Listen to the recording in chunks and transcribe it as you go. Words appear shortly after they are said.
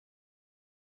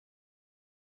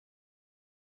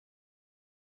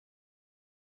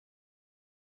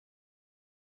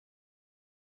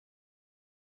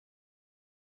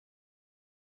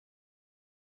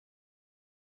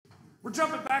We're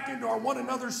jumping back into our one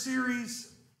another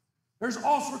series. There's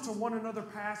all sorts of one another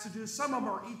passages. Some of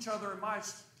them are each other.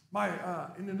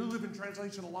 In the New Living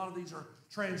Translation, a lot of these are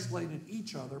translated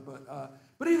each other.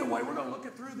 But either way, we're going to look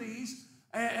at through these.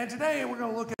 And today we're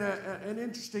going to look at an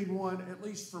interesting one, at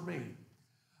least for me.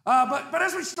 But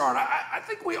as we start, I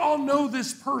think we all know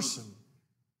this person.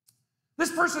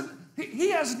 This person, he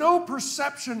has no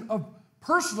perception of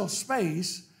personal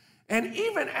space. And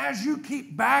even as you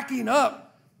keep backing up,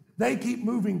 they keep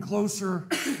moving closer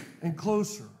and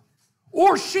closer.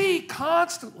 Or she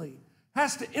constantly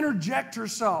has to interject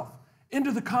herself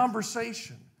into the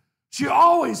conversation. She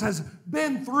always has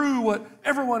been through what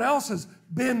everyone else has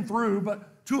been through,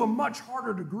 but to a much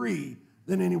harder degree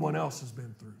than anyone else has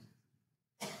been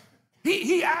through.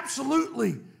 He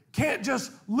absolutely can't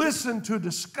just listen to a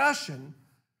discussion,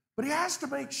 but he has to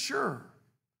make sure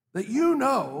that you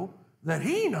know that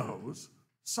he knows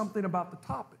something about the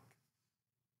topic.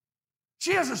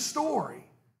 She has a story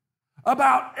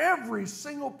about every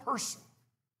single person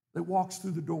that walks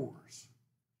through the doors.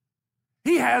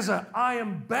 He has a I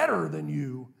am better than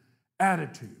you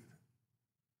attitude.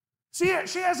 She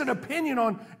has an opinion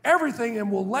on everything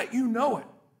and will let you know it.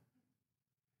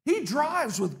 He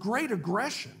drives with great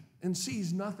aggression and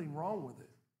sees nothing wrong with it.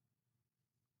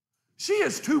 She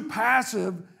is too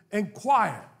passive and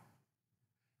quiet.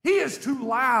 He is too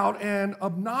loud and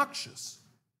obnoxious.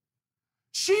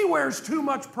 She wears too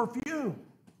much perfume.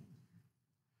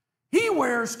 He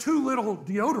wears too little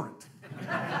deodorant.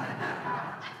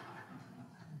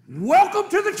 Welcome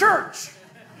to the church.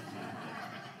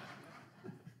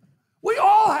 We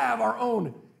all have our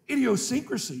own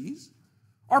idiosyncrasies,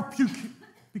 our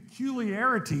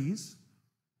peculiarities.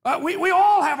 We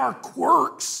all have our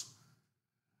quirks.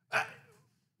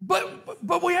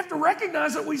 But we have to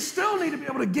recognize that we still need to be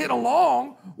able to get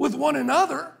along with one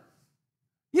another.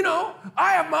 You know,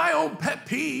 I have my own pet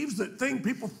peeves, that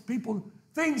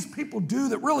things people do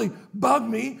that really bug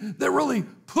me, that really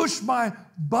push my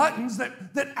buttons, that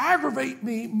aggravate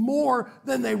me more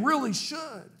than they really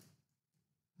should.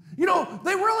 You know,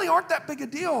 they really aren't that big a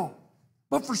deal.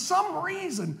 But for some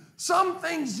reason, some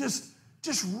things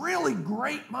just really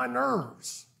grate my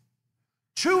nerves.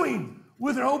 Chewing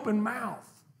with an open mouth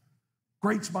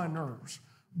grates my nerves.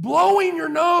 Blowing your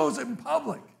nose in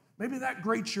public, maybe that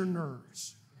grates your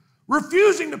nerves.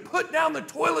 Refusing to put down the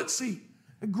toilet seat,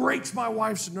 it grates my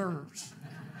wife's nerves.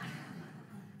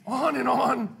 On and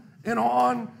on and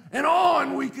on and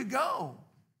on we could go.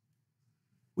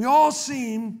 We all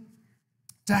seem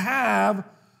to have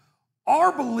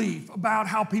our belief about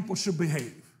how people should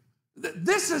behave.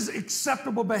 This is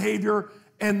acceptable behavior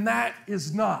and that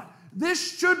is not.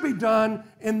 This should be done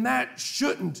and that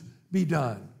shouldn't be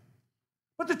done.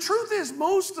 But the truth is,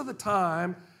 most of the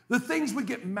time, the things we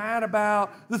get mad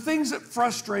about, the things that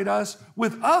frustrate us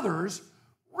with others,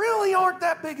 really aren't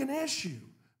that big an issue.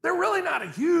 They're really not a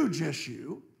huge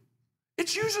issue.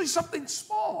 It's usually something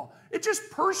small. It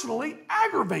just personally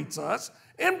aggravates us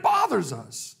and bothers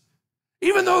us.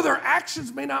 Even though their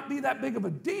actions may not be that big of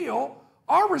a deal,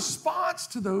 our response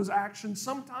to those actions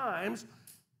sometimes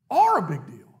are a big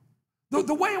deal.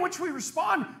 The way in which we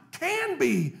respond can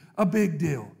be a big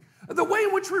deal. The way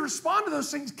in which we respond to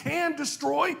those things can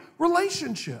destroy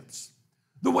relationships.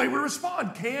 The way we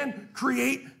respond can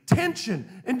create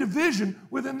tension and division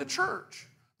within the church.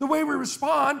 The way we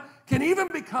respond can even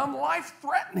become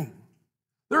life-threatening.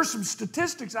 There are some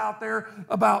statistics out there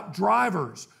about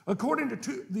drivers. According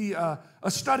to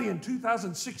a study in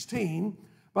 2016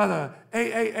 by the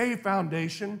AAA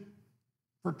Foundation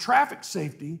for Traffic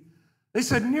Safety, they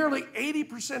said nearly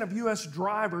 80% of U.S.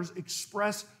 drivers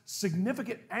express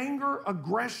significant anger,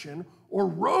 aggression, or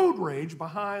road rage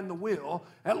behind the wheel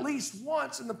at least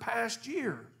once in the past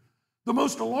year. The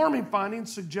most alarming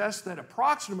findings suggest that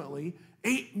approximately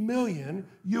 8 million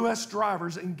U.S.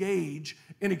 drivers engage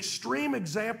in extreme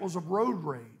examples of road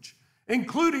rage,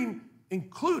 including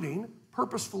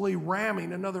purposefully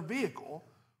ramming another vehicle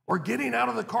or getting out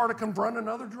of the car to confront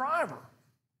another driver.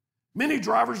 Many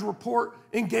drivers report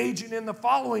engaging in the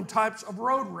following types of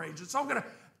road rage. And so I'm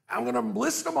going to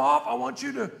list them off. I want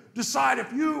you to decide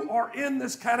if you are in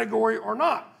this category or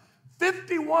not.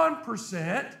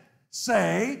 51%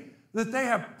 say that they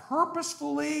have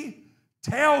purposefully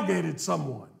tailgated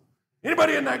someone.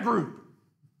 Anybody in that group?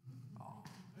 Oh.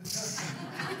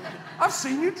 I've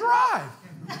seen you drive.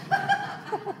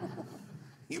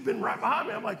 You've been right behind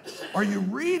me. I'm like, are you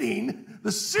reading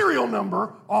the serial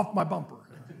number off my bumper?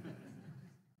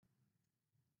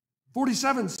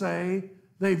 47 say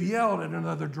they've yelled at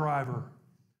another driver.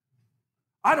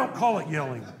 I don't call it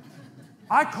yelling.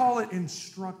 I call it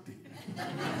instructing.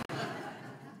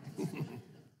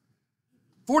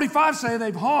 45 say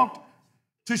they've honked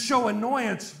to show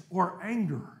annoyance or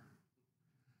anger.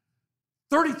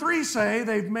 33 say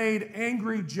they've made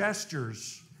angry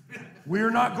gestures. We're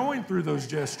not going through those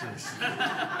gestures.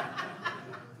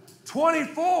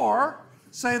 24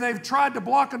 say they've tried to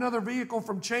block another vehicle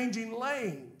from changing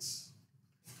lanes.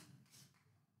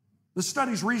 The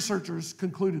study's researchers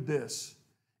concluded this: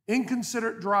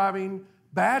 inconsiderate driving,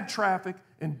 bad traffic,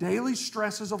 and daily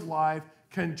stresses of life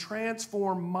can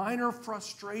transform minor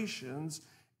frustrations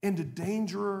into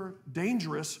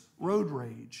dangerous road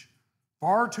rage.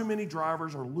 Far too many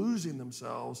drivers are losing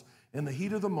themselves in the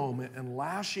heat of the moment and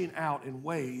lashing out in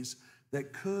ways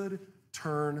that could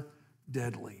turn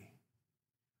deadly.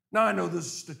 Now, I know those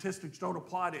statistics don't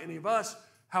apply to any of us.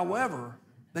 However,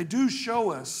 they do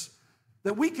show us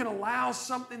that we can allow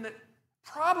something that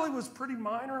probably was pretty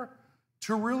minor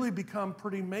to really become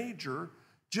pretty major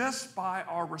just by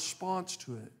our response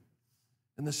to it.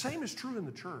 And the same is true in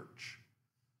the church.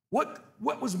 What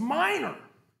was minor,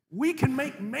 we can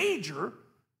make major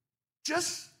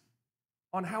just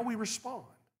on how we respond.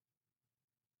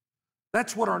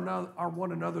 That's what our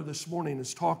one another this morning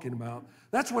is talking about.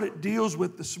 That's what it deals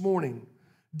with this morning.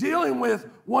 Dealing with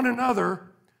one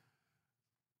another,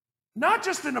 not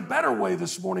just in a better way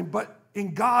this morning, but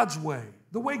in God's way.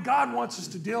 The way God wants us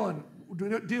to deal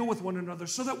with one another,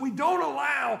 so that we don't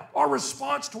allow our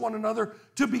response to one another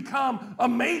to become a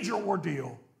major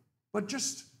ordeal, but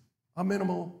just a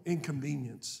minimal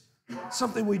inconvenience,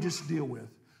 something we just deal with.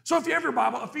 So if you have your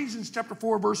Bible, Ephesians chapter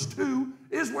 4, verse 2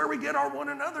 is where we get our one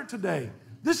another today.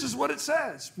 This is what it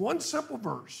says, one simple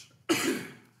verse.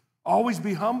 Always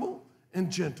be humble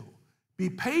and gentle. Be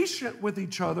patient with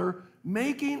each other,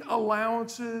 making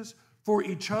allowances for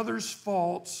each other's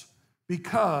faults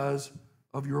because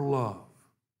of your love.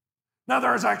 Now,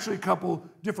 there's actually a couple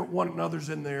different one another's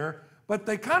in there, but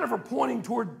they kind of are pointing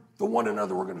toward the one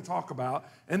another we're going to talk about,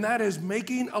 and that is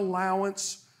making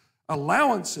allowances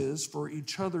for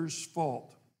each other's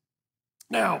fault.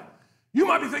 Now, you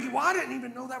might be thinking, well, I didn't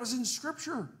even know that was in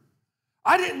Scripture.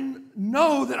 I didn't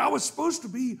know that I was supposed to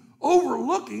be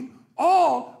overlooking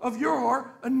all of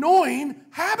your annoying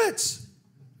habits.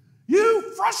 You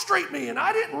frustrate me, and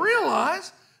I didn't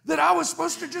realize that I was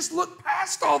supposed to just look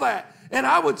past all that. And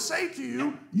I would say to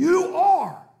you, you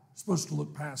are supposed to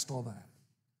look past all that.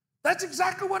 That's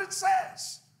exactly what it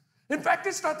says. In fact,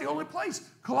 it's not the only place.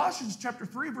 Colossians chapter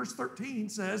 3, verse 13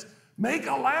 says, make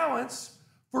allowance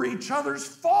for each other's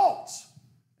faults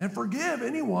and forgive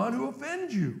anyone who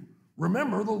offends you.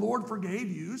 Remember, the Lord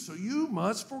forgave you, so you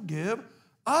must forgive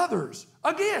others.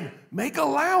 Again, make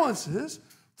allowances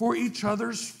for each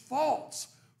other's faults.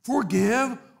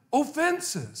 Forgive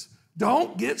offenses.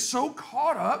 Don't get so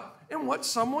caught up in what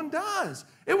someone does.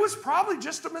 It was probably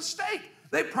just a mistake.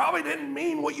 They probably didn't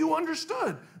mean what you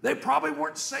understood. They probably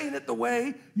weren't saying it the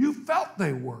way you felt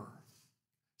they were.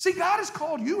 See, God has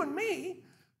called you and me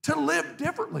to live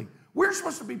differently. We're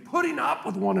supposed to be putting up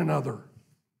with one another.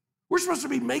 We're supposed to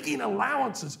be making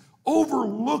allowances,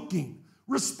 overlooking,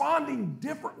 responding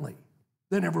differently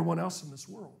than everyone else in this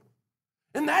world.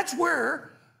 And that's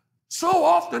where so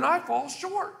often I fall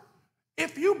short.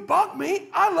 If you bug me,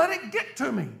 I let it get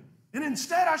to me. And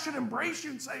instead, I should embrace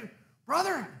you and say,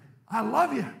 brother, I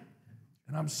love you,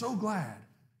 and I'm so glad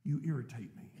you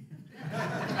irritate me.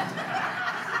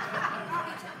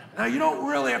 Now, you don't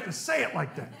really have to say it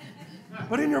like that,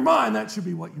 but in your mind, that should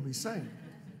be what you'll be saying.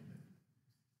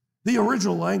 The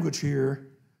original language here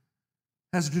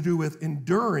has to do with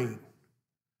enduring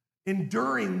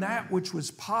that which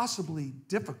was possibly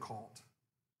difficult.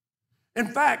 In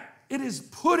fact, it is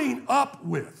putting up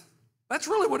with. That's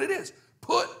really what it is,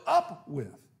 put up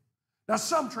with. Now,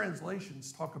 some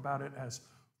translations talk about it as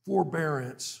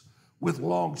forbearance with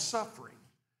long suffering.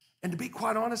 And to be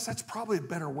quite honest, that's probably a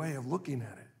better way of looking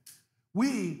at it.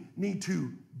 We need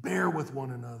to bear with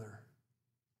one another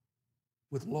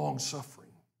with long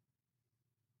suffering.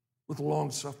 With long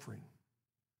suffering.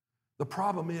 The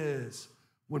problem is,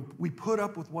 when we put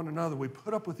up with one another, we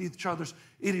put up with each other's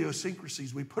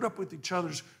idiosyncrasies, we put up with each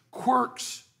other's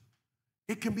quirks,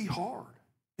 it can be hard.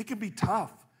 It can be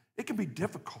tough. It can be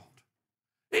difficult.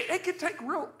 It can take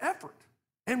real effort.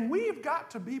 And we've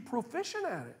got to be proficient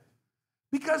at it.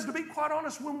 Because to be quite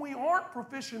honest, when we aren't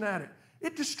proficient at it,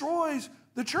 it destroys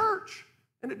the church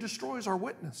and it destroys our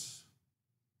witness.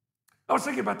 I was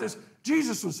thinking about this.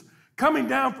 Jesus was coming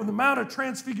down from the Mount of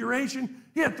Transfiguration.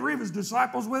 He had 3 of his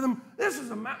disciples with him. This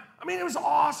was it was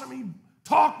awesome. He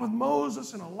talked with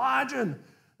Moses and Elijah, and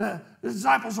the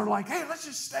disciples are like, hey, let's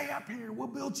just stay up here. We'll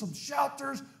build some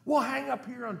shelters. We'll hang up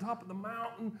here on top of the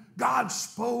mountain. God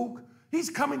spoke. He's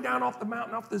coming down off the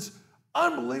mountain, off this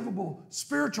unbelievable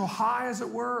spiritual high, as it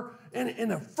were.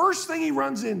 And the first thing he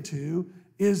runs into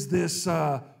is this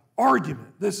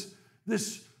argument, this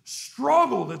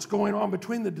struggle that's going on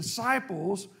between the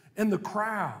disciples and the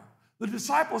crowd. The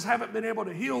disciples haven't been able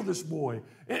to heal this boy.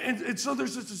 And so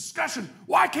there's this discussion.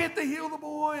 Why can't they heal the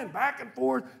boy? And back and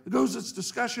forth goes this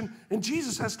discussion. And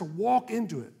Jesus has to walk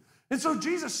into it. And so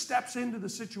Jesus steps into the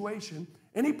situation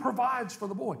and he provides for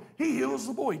the boy. He heals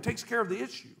the boy. He takes care of the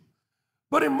issue.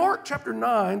 But in Mark chapter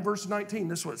 9, verse 19,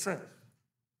 this is what it says.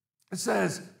 It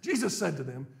says, Jesus said to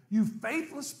them, "You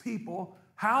faithless people,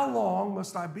 how long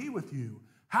must I be with you?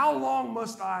 How long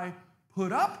must I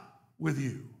put up with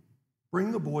you?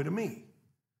 Bring the boy to me."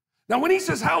 Now, when he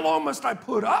says, "How long must I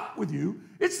put up with you?"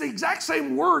 it's the exact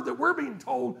same word that we're being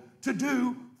told to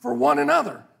do for one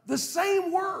another. The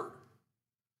same word.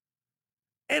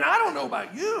 And I don't know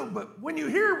about you, but when you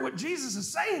hear what Jesus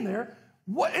is saying there,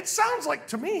 it sounds like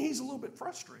to me he's a little bit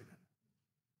frustrated.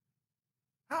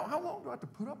 How long do I have to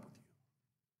put up with you?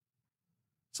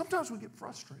 Sometimes we get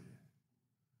frustrated,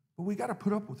 but we got to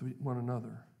put up with one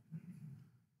another.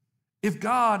 If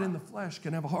God in the flesh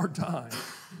can have a hard time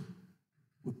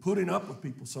with putting up with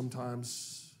people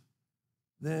sometimes,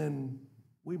 then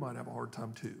we might have a hard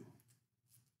time too.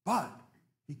 But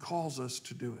he calls us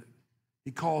to do it.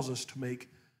 He calls us to make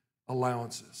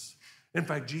allowances. In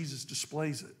fact, Jesus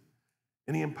displays it,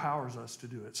 and he empowers us to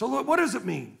do it. So look, what does it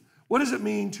mean? What does it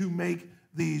mean to make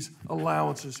these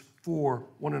allowances for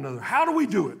one another? How do we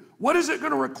do it? What is it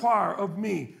going to require of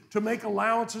me to make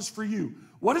allowances for you?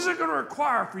 What is it going to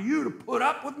require for you to put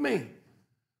up with me?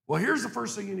 Well, here's the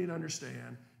first thing you need to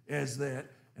understand is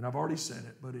that, and I've already said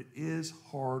it, but it is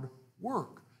hard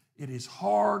work. It is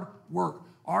hard work.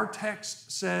 Our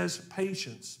text says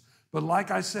patience. But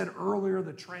like I said earlier,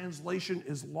 the translation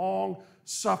is long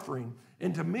suffering.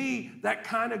 And to me, that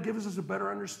kind of gives us a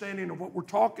better understanding of what we're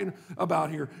talking about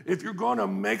here. If you're going to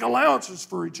make allowances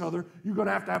for each other, you're going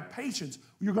to have patience.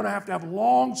 You're going to have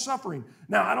long suffering.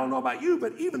 Now, I don't know about you,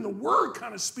 but even the word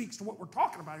kind of speaks to what we're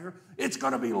talking about here. It's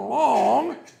going to be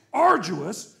long,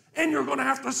 arduous, and you're going to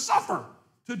have to suffer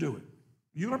to do it.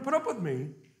 You're going to put up with me.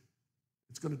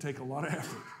 It's going to take a lot of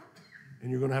effort, and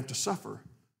you're going to have to suffer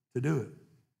to do it.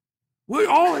 We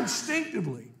all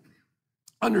instinctively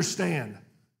understand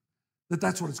that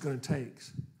that's what it's going to take.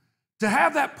 To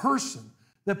have that person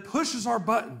that pushes our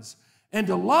buttons and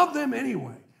to love them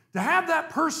anyway. To have that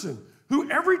person who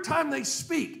every time they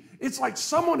speak, it's like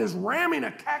someone is ramming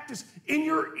a cactus in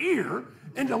your ear,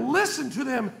 and to listen to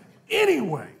them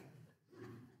anyway.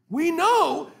 We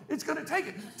know it's going to take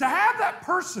it. To have that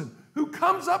person who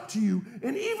comes up to you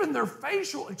and even their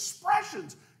facial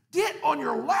expressions get on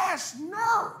your last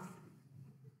nerve.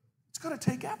 It's going to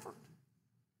take effort.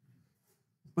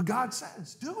 But God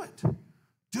says, do it.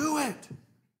 Do it.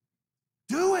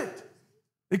 Do it.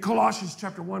 In Colossians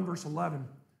chapter 1, verse 11, it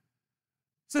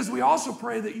says, "We also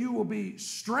pray that you will be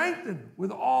strengthened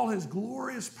with all his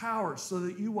glorious power so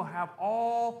that you will have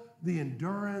all the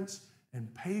endurance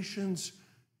and patience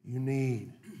you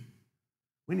need."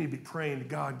 We need to be praying to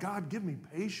God, God, give me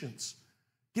patience.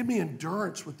 Give me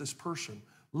endurance with this person.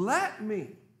 Let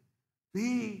me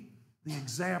be the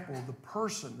example, the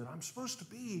person that I'm supposed to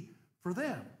be for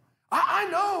them. I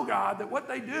know, God, that what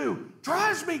they do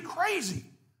drives me crazy.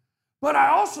 But I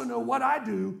also know what I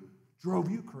do drove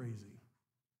you crazy.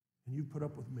 And you put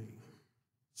up with me.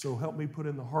 So help me put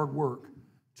in the hard work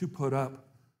to put up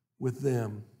with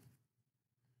them.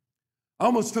 I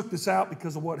almost took this out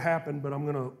because of what happened, but I'm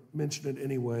going to mention it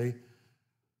anyway.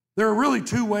 There are really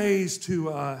two ways to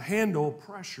handle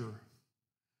pressure.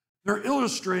 They're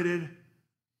illustrated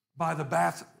by the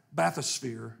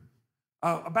bathysphere.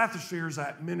 A bathysphere is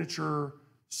that miniature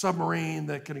submarine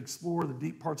that can explore the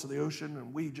deep parts of the ocean,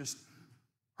 and we just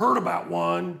heard about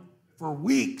one for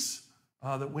weeks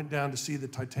that went down to see the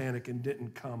Titanic and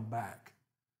didn't come back.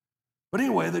 But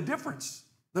anyway, the difference,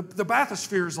 the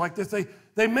bathysphere is like this.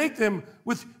 They make them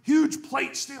with huge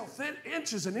plate steel, thin,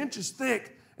 inches and inches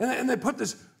thick, and they put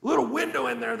this little window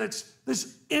in there that's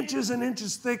this inches and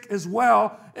inches thick as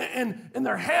well, and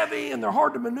they're heavy and they're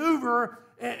hard to maneuver,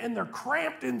 and they're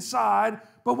cramped inside.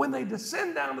 But when they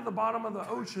descend down to the bottom of the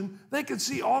ocean, they can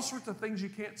see all sorts of things you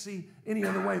can't see any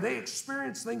other way. They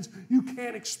experience things you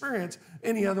can't experience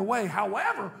any other way.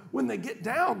 However, when they get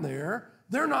down there,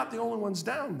 they're not the only ones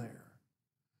down there.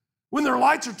 When their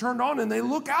lights are turned on and they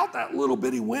look out that little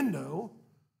bitty window,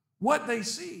 what they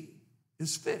see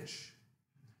is fish.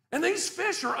 And these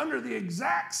fish are under the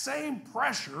exact same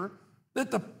pressure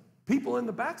that the people in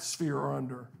the bathysphere are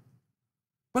under.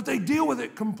 But they deal with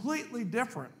it completely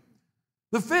different.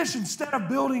 The fish, instead of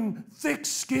building thick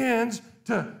skins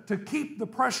to keep the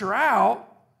pressure out,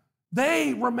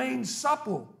 they remain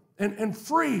supple and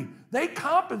free. They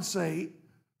compensate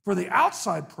for the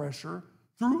outside pressure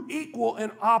through equal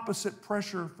and opposite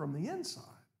pressure from the inside.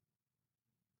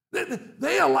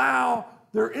 They allow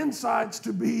their insides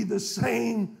to be the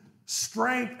same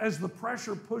strength as the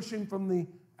pressure pushing from the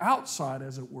outside,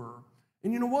 as it were.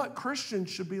 And you know what? Christians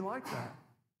should be like that.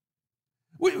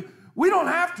 We don't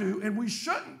have to, and we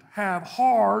shouldn't have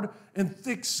hard and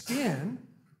thick skin.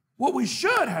 What we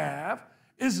should have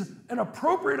is an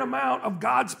appropriate amount of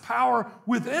God's power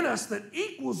within us that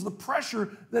equals the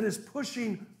pressure that is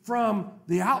pushing from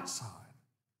the outside.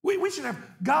 We should have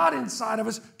God inside of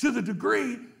us to the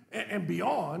degree and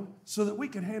beyond so that we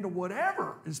can handle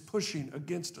whatever is pushing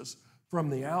against us from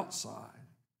the outside.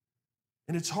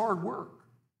 And it's hard work,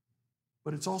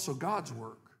 but it's also God's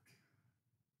work.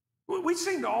 We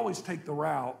seem to always take the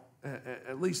route,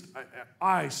 at least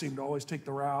I seem to always take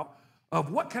the route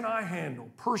of what can I handle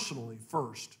personally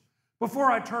first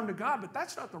before I turn to God, but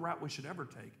that's not the route we should ever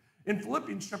take. In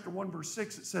Philippians chapter 1, verse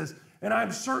 6, it says, "And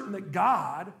I'm certain that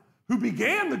God, who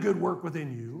began the good work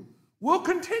within you, will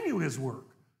continue his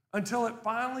work until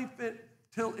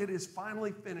it is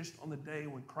finally finished on the day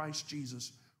when Christ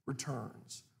Jesus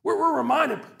returns." We're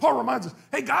reminded, Paul reminds us,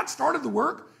 hey, God started the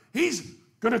work. He's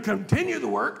going to continue the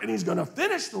work, and he's going to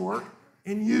finish the work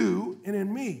in you and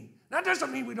in me. That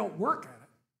doesn't mean we don't work at it,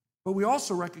 but we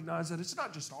also recognize that it's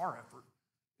not just our effort.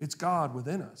 It's God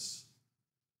within us.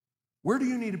 Where do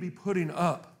you need to be putting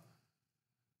up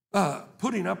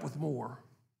with more?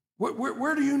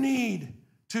 Where do you need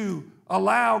to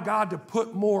allow God to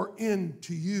put more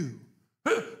into you?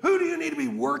 Who do you need to be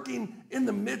working in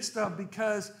the midst of,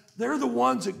 because they're the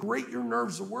ones that grate your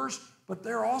nerves the worst, but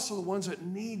they're also the ones that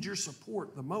need your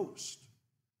support the most?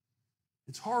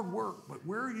 It's hard work, but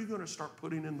where are you going to start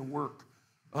putting in the work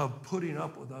of putting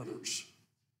up with others?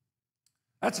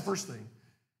 That's the first thing.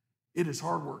 It is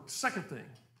hard work. The second thing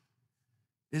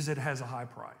is it has a high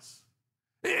price.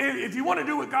 If you want to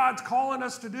do what God's calling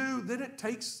us to do, then it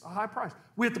takes a high price.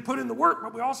 We have to put in the work,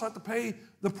 but we also have to pay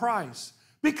the price.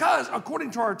 Because,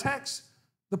 according to our text,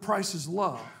 the price is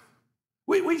love.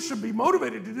 We should be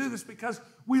motivated to do this because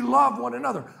we love one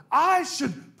another. I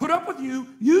should put up with you.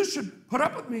 You should put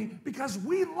up with me because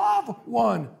we love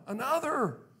one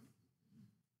another.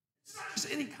 It's not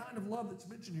just any kind of love that's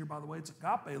mentioned here, by the way. It's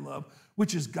agape love,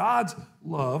 which is God's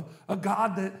love, a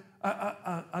God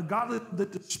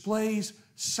that displays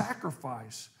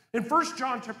sacrifice. In 1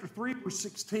 John chapter 3, verse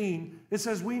 16, it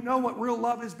says, "We know what real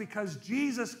love is because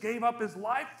Jesus gave up his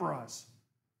life for us.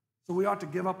 So we ought to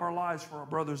give up our lives for our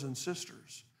brothers and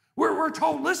sisters." We're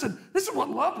told, listen, this is what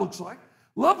love looks like.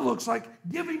 Love looks like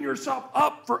giving yourself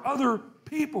up for other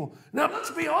people. Now,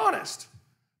 let's be honest.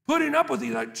 Putting up with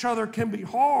each other can be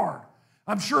hard.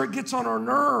 I'm sure it gets on our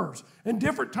nerves. And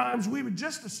different times we would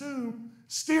just as soon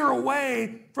steer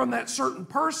away from that certain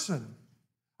person.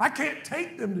 I can't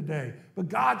take them today. But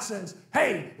God says,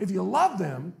 hey, if you love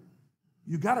them,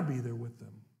 you got to be there with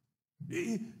them.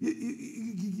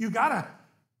 You got to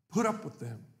put up with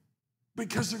them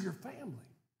because they're your family.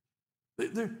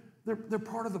 They're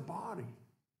part of the body.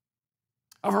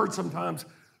 I've heard sometimes,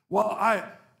 well,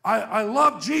 I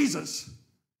love Jesus,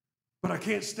 but I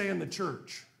can't stand the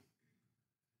church.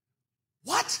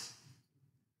 What?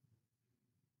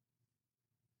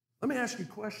 Let me ask you a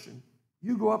question.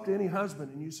 You go up to any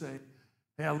husband and you say,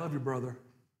 hey, I love you, brother,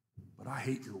 but I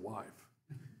hate your wife.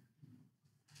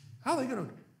 How are they going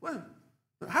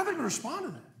to respond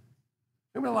to that?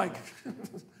 They're like,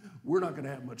 we're not going to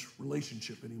have much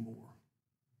relationship anymore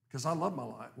because I love my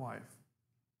wife.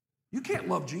 You can't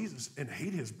love Jesus and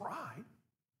hate his bride.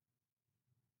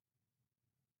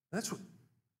 There's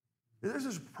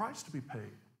a price to be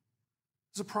paid.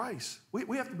 There's a price.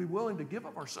 We have to be willing to give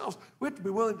up ourselves. We have to be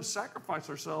willing to sacrifice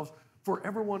ourselves for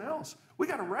everyone else. We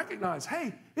got to recognize,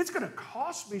 hey, it's going to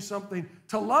cost me something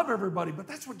to love everybody, but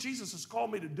that's what Jesus has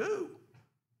called me to do.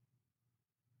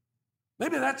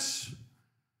 Maybe that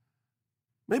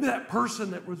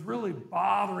person that was really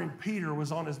bothering Peter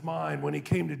was on his mind when he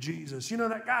came to Jesus. You know,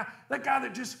 that guy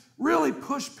that just really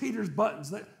pushed Peter's buttons,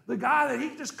 the guy that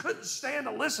he just couldn't stand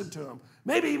to listen to him.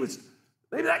 Maybe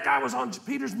that guy was on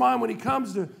Peter's mind when he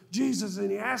comes to Jesus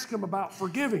and he asks him about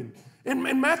forgiving.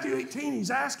 In Matthew 18, he's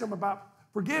asked him about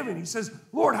forgiving. He says,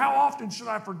 Lord, how often should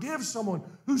I forgive someone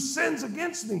who sins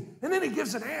against me? And then he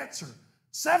gives an answer.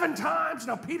 7 times?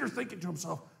 Now, Peter's thinking to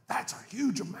himself, that's a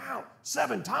huge amount.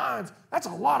 7 times. That's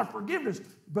a lot of forgiveness.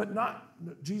 But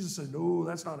Jesus said, no,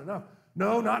 that's not enough.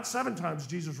 No, not 7 times,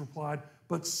 Jesus replied,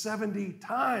 but 70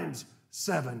 times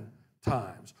 7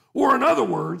 times. Or in other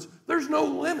words, there's no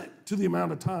limit to the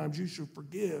amount of times you should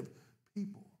forgive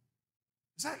people.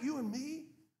 Is that you and me?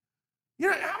 You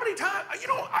know, how many times,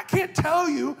 I can't tell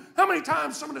you how many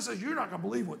times somebody says, you're not going to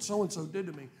believe what so-and-so did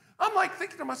to me. I'm like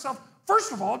thinking to myself,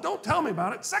 first of all, don't tell me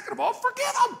about it. Second of all,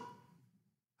 forgive them.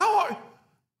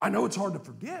 I know it's hard to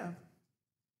forgive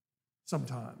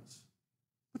sometimes,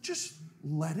 but just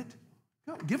let it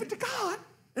go. Give it to God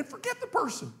and forget the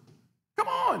person. Come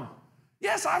on.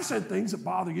 Yes, I've said things that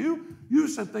bother you. You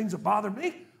said things that bother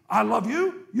me. I love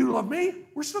you. You love me.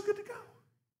 We're still good to go.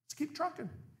 Let's keep trucking.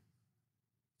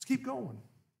 Let's keep going.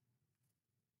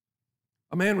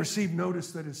 A man received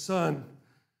notice that his son,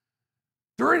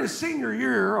 during his senior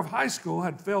year of high school,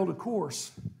 had failed a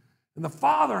course. And the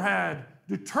father had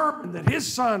determined that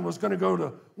his son was going to go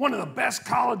to one of the best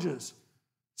colleges.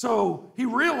 So he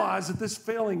realized that this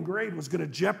failing grade was going to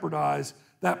jeopardize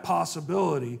that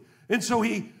possibility. And so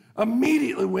he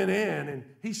immediately went in and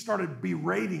he started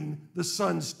berating the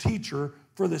son's teacher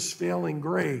for this failing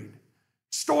grade.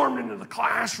 Stormed into the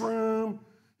classroom.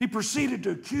 He proceeded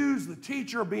to accuse the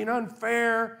teacher of being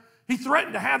unfair. He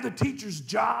threatened to have the teacher's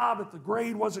job if the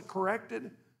grade wasn't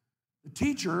corrected. The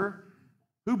teacher,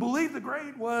 who believed the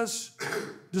grade was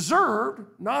deserved,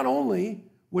 not only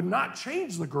would not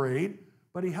change the grade,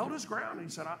 but he held his ground and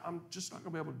he said, I'm just not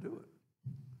going to be able to do it.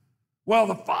 Well,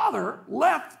 the father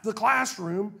left the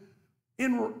classroom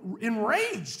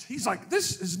enraged. He's like,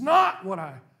 this is not what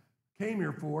I came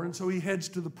here for. And so he heads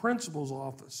to the principal's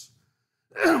office.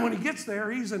 When he gets there,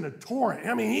 he's in a torrent.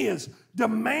 I mean, he is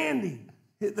demanding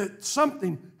that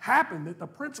something happen, that the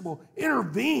principal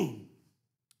intervene.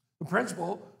 The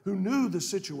principal, who knew the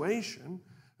situation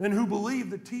and who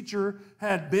believed the teacher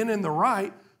had been in the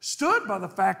right, stood by the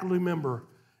faculty member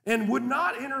and would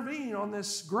not intervene on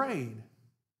this grade.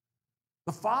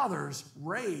 The father's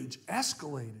rage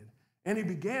escalated, and he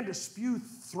began to spew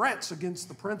threats against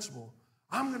the principal.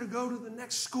 I'm going to go to the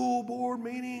next school board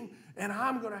meeting, and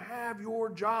I'm going to have your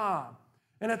job.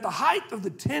 And at the height of the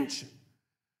tension,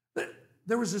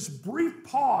 there was this brief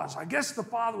pause. I guess the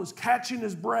father was catching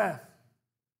his breath.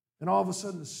 And all of a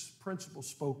sudden, the principal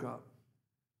spoke up.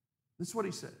 This is what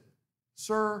he said.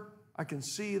 Sir, I can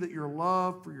see that your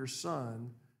love for your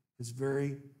son is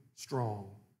very strong.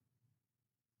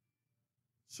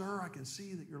 Sir, I can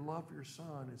see that your love for your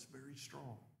son is very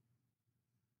strong.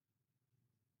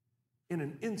 In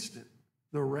an instant,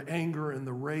 the anger and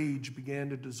the rage began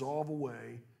to dissolve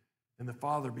away, and the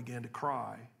father began to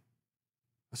cry.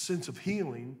 A sense of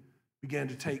healing began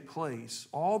to take place,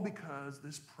 all because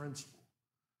this principal,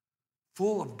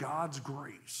 full of God's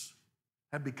grace,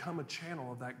 had become a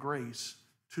channel of that grace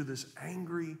to this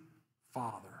angry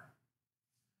father.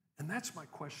 And that's my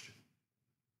question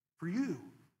for you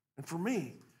and for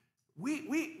me.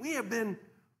 We have been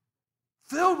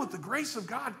filled with the grace of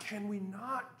God. Can we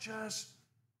not just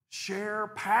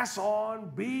share, pass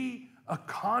on, be a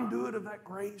conduit of that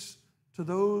grace to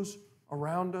those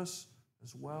around us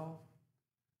as well?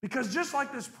 Because just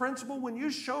like this principle, when you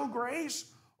show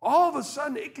grace, all of a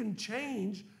sudden it can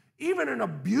change even an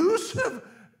abusive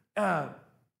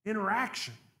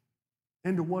interaction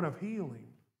into one of healing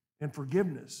and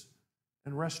forgiveness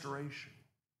and restoration.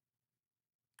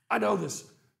 I know this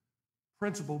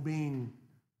principle being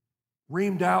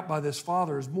reamed out by this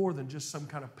father is more than just some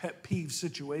kind of pet peeve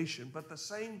situation, but the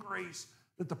same grace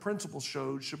that the principal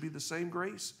showed should be the same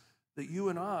grace that you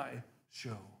and I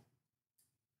show.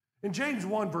 In James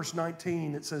 1, verse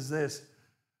 19, it says this,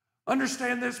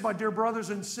 understand this, my dear brothers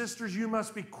and sisters, you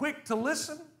must be quick to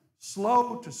listen,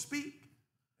 slow to speak,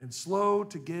 and slow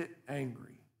to get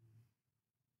angry.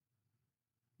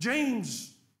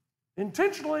 James,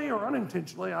 intentionally or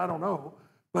unintentionally, I don't know,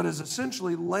 but has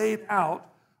essentially laid out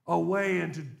a way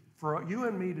for you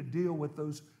and me to deal with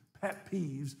those pet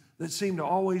peeves that seem to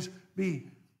always be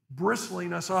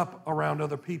bristling us up around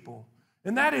other people.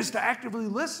 And that is to actively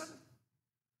listen,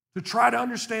 to try to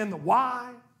understand the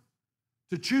why,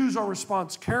 to choose our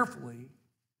response carefully,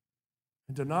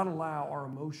 and to not allow our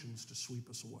emotions to sweep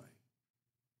us away.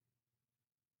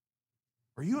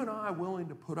 Are you and I willing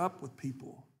to put up with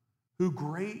people who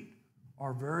grate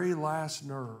our very last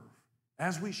nerve,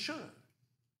 as we should?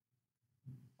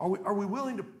 Are we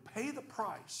willing to pay the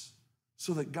price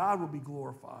so that God will be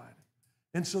glorified,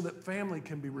 and so that family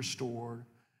can be restored,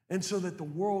 and so that the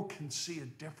world can see a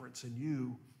difference in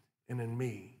you and in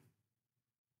me?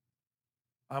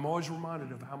 I'm always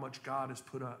reminded of how much God has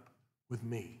put up with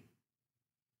me.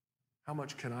 How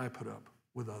much can I put up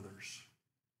with others?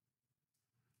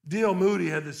 D.L. Moody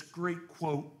had this great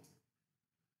quote.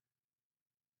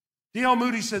 D.L.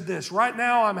 Moody said this, right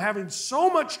now I'm having so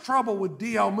much trouble with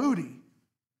D.L. Moody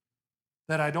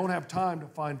that I don't have time to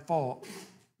find fault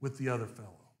with the other fellow.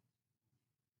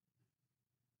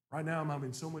 Right now I'm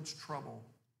having so much trouble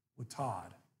with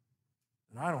Todd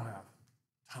and I don't have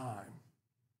time,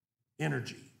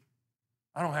 energy.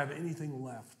 I don't have anything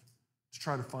left to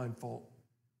try to find fault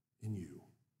in you.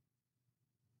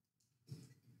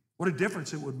 What a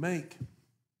difference it would make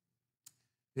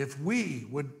if we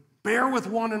would bear with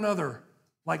one another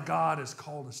like God has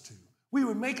called us to. We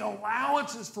would make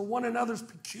allowances for one another's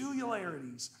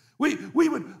peculiarities. We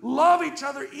would love each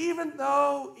other even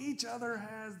though each other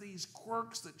has these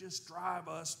quirks that just drive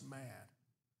us mad.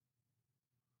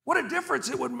 What a difference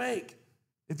it would make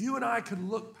if you and I could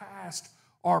look past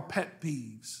our pet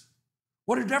peeves.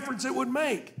 What a difference it would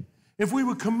make if we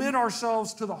would commit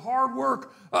ourselves to the hard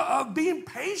work of being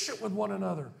patient with one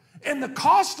another and the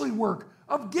costly work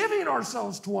of giving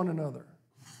ourselves to one another.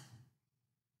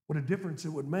 What a difference it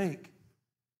would make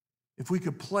if we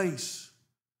could place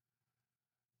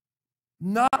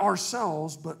not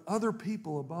ourselves, but other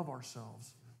people above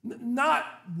ourselves. Not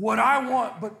what I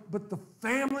want, but the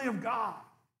family of God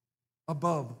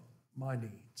above my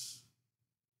needs.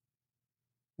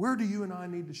 Where do you and I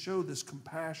need to show this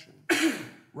compassion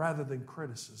rather than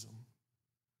criticism?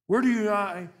 Where do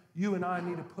you and I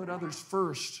need to put others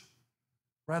first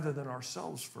rather than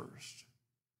ourselves first?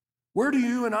 Where do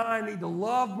you and I need to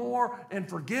love more and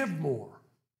forgive more?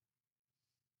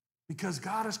 Because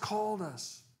God has called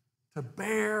us to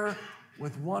bear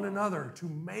with one another, to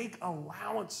make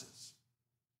allowances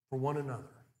for one another.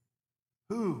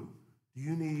 Who do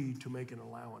you need to make an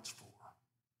allowance for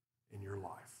in your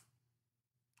life?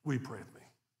 Will you pray with me?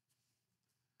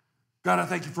 God, I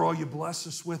thank you for all you bless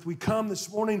us with. We come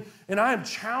this morning, and I am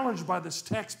challenged by this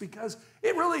text because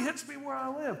it really hits me where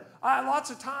I live. I lots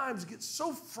of times get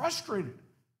so frustrated.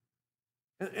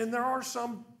 And there are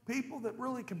some people that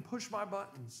really can push my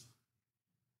buttons.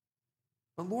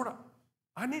 But Lord,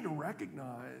 I need to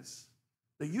recognize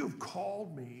that you have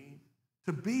called me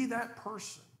to be that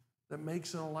person that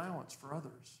makes an allowance for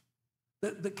others,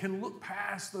 that can look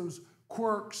past those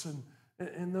quirks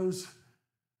and those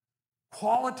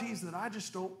qualities that I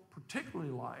just don't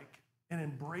particularly like and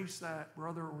embrace that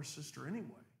brother or sister anyway.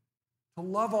 To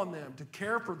love on them, to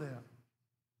care for them,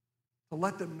 to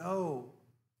let them know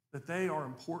that they are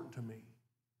important to me.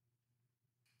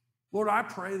 Lord, I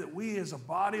pray that we as a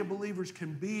body of believers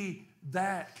can be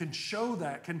that, can show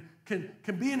that, can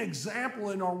be an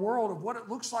example in our world of what it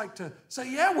looks like to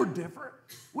say, yeah, we're different.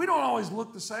 We don't always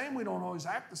look the same. We don't always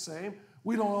act the same.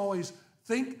 We don't always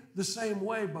think the same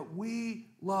way, but we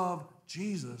love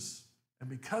Jesus, and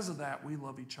because of that, we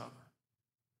love each other.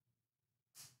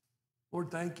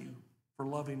 Lord, thank you for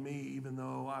loving me even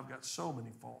though I've got so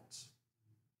many faults.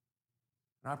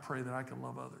 And I pray that I can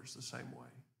love others the same way.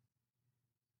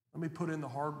 Let me put in the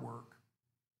hard work.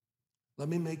 Let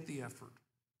me make the effort.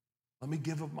 Let me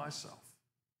give of myself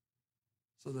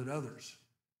so that others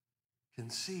can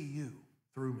see you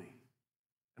through me.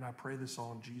 And I pray this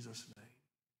all in Jesus'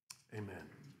 name.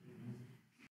 Amen.